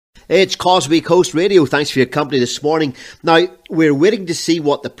It's Causeway Coast Radio. Thanks for your company this morning. Now, we're waiting to see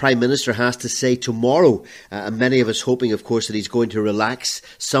what the Prime Minister has to say tomorrow. And many of us hoping, of course, that he's going to relax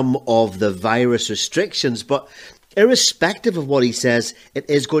some of the virus restrictions. But irrespective of what he says, it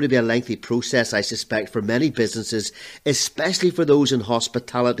is going to be a lengthy process, I suspect, for many businesses, especially for those in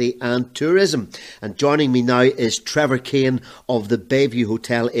hospitality and tourism. And joining me now is Trevor Kane of the Bayview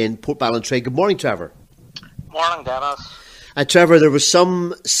Hotel in Portballintrae. Good morning, Trevor. Morning, Denis. Trevor, there was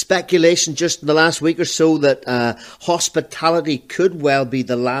some speculation just in the last week or so that hospitality could well be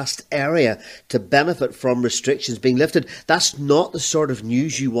the last area to benefit from restrictions being lifted. That's not the sort of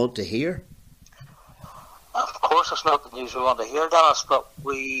news you want to hear. Of course, it's not the news we want to hear, Denis, but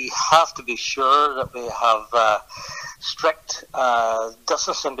we have to be sure that we have strict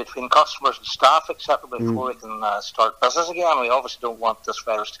distancing between customers and staff, etc., before we can start business again. We obviously don't want this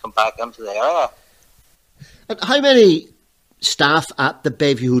virus to come back into the area. And how many staff at the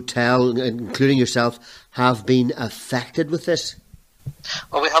Bayview Hotel, including yourself, have been affected with this?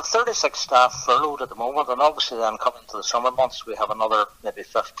 Well, we have 36 staff furloughed at the moment, and obviously then coming to the summer months, we have another maybe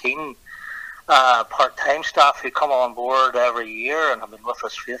 15 part-time staff who come on board every year and have been with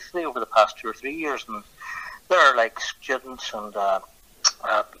us faithfully over the past 2 or 3 years, and they're like students and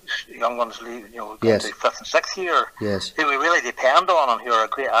young ones, going yes. to 5th and 6th year, yes. who we really depend on and who are a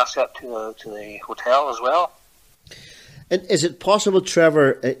great asset to the hotel as well. And is it possible,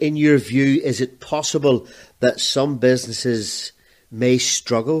 Trevor, in your view, is it possible that some businesses may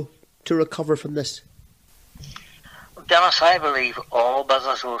struggle to recover from this? Denis, I believe all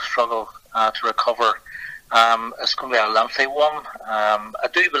business will struggle to recover. It's going to be a lengthy one. I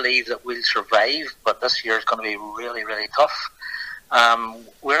do believe that we'll survive, but this year is going to be really, really tough.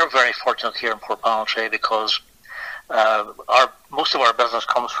 We're very fortunate here in Portballintrae because most of our business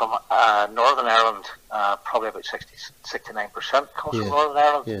comes from Northern Ireland. Probably about 69% comes from Northern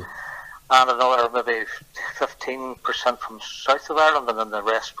Ireland, and another maybe 15% from south of Ireland, and then the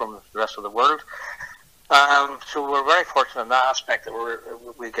rest from the rest of the world. So we're very fortunate in that aspect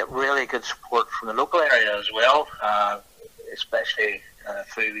that we get really good support from the local area as well, especially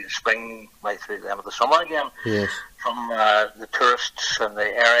through the spring, right through the end of the summer again. Yes. From the tourists in the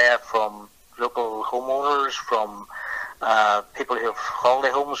area, from local homeowners, from people who have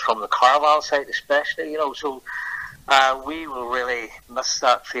holiday homes, from the caravan site especially, so we will really miss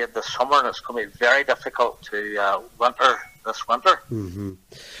that trade this summer, and it's going to be very difficult to winter this winter. Mm-hmm.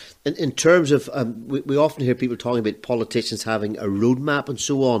 In terms of, we often hear people talking about politicians having a roadmap and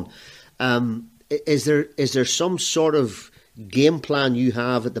so on. Is there some sort of game plan you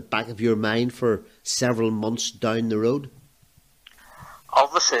have at the back of your mind for several months down the road?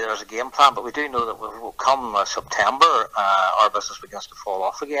 Obviously, there's a game plan, but we do know that will come September, our business begins to fall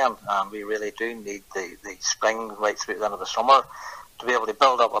off again, and we really do need the spring right through the end of the summer to be able to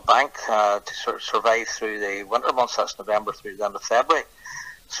build up a bank to sort of survive through the winter months. That's November through the end of February.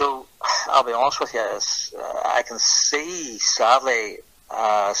 So I'll be honest with you, I can see, sadly,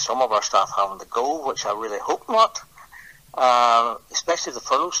 some of our staff having to go, which I really hope not, especially if the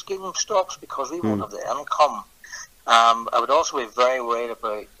furlough scheme stops, because we won't have the income. I would also be very worried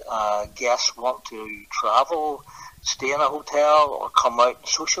about guests want to travel, stay in a hotel, or come out and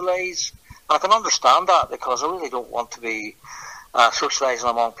socialise. And I can understand that, because I really don't want to be socialising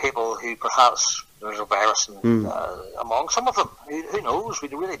among people who perhaps there's a virus among some of them. Who knows? We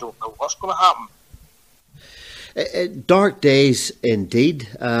really don't know what's going to happen. Dark days indeed.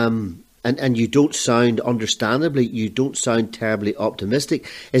 And you don't sound, understandably, you don't sound terribly optimistic.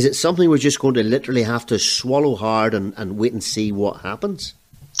 Is it something we're just going to literally have to swallow hard and wait and see what happens?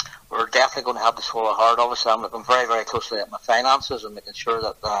 We're definitely going to have to swallow hard. Obviously, I'm looking very, very closely at my finances and making sure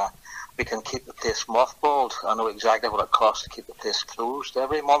that we can keep the place mothballed. I know exactly what it costs to keep the place closed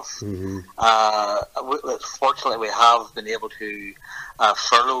every month. Fortunately, we have been able to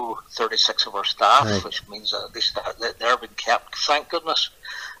furlough 36 of our staff, which means that at least they're being kept, thank goodness.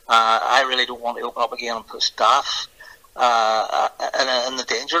 I really don't want to open up again and put staff in the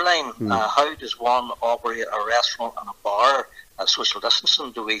danger line. How does one operate a restaurant and a bar at social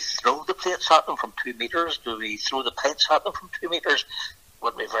distancing? Do we throw the plates at them from 2 metres? Do we throw the pints at them from 2 metres?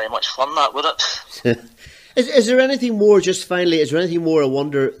 Wouldn't be very much fun, that, would it? Is there anything more, just finally, is there anything more, I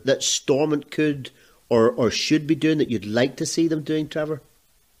wonder, that Stormont could or should be doing that you'd like to see them doing, Trevor?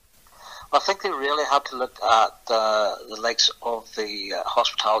 I think they really had to look at the likes of the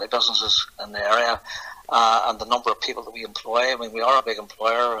hospitality businesses in the area and the number of people that we employ. I mean, we are a big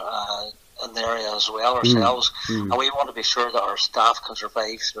employer in the area as well ourselves, and we want to be sure that our staff can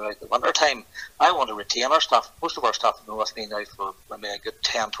survive throughout the winter time. I want to retain our staff. Most of our staff have been with me now for maybe a good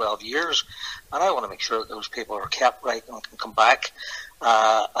 10, 12 years, and I want to make sure that those people are kept right and can come back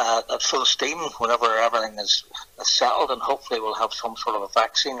at full steam whenever everything is settled, and hopefully we'll have some sort of a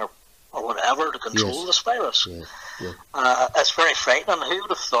vaccine or whatever to control this virus. It's very frightening. Who would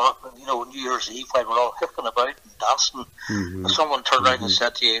have thought, New Year's Eve, while we're all hicking about and dancing, if someone turned around and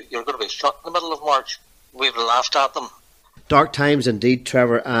said to you, you're going to be shut in the middle of March, we've laughed at them. Dark times indeed,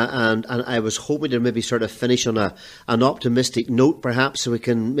 Trevor, and I was hoping to maybe sort of finish on an optimistic note, perhaps, so we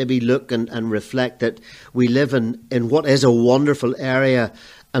can maybe look and reflect that we live in what is a wonderful area,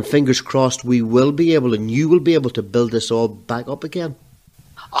 and fingers crossed we will be able, and you will be able to build this all back up again.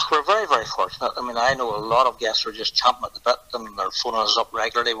 We're very, very fortunate. I mean, I know a lot of guests are just champing at the bit, and they're phoning us up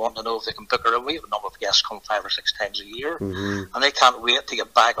regularly, wanting to know if they can book her in. We have a number of guests come 5 or 6 times a year, and they can't wait to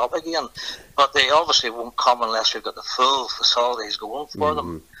get back up again. But they obviously won't come unless we've got the full facilities going for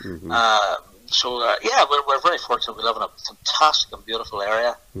them. We're very fortunate. We live in a fantastic and beautiful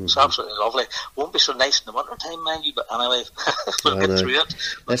area. It's absolutely lovely. Won't be so nice in the winter time, mind you, but anyway, we'll get through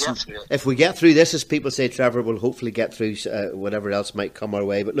it. If we get through this, as people say, Trevor, we'll hopefully get through whatever else might come our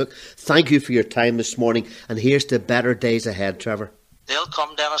way. But look, thank you for your time this morning, and here's to better days ahead, Trevor. They'll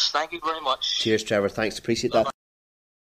come, Denis. Thank you very much. Cheers, Trevor. Thanks. Appreciate that.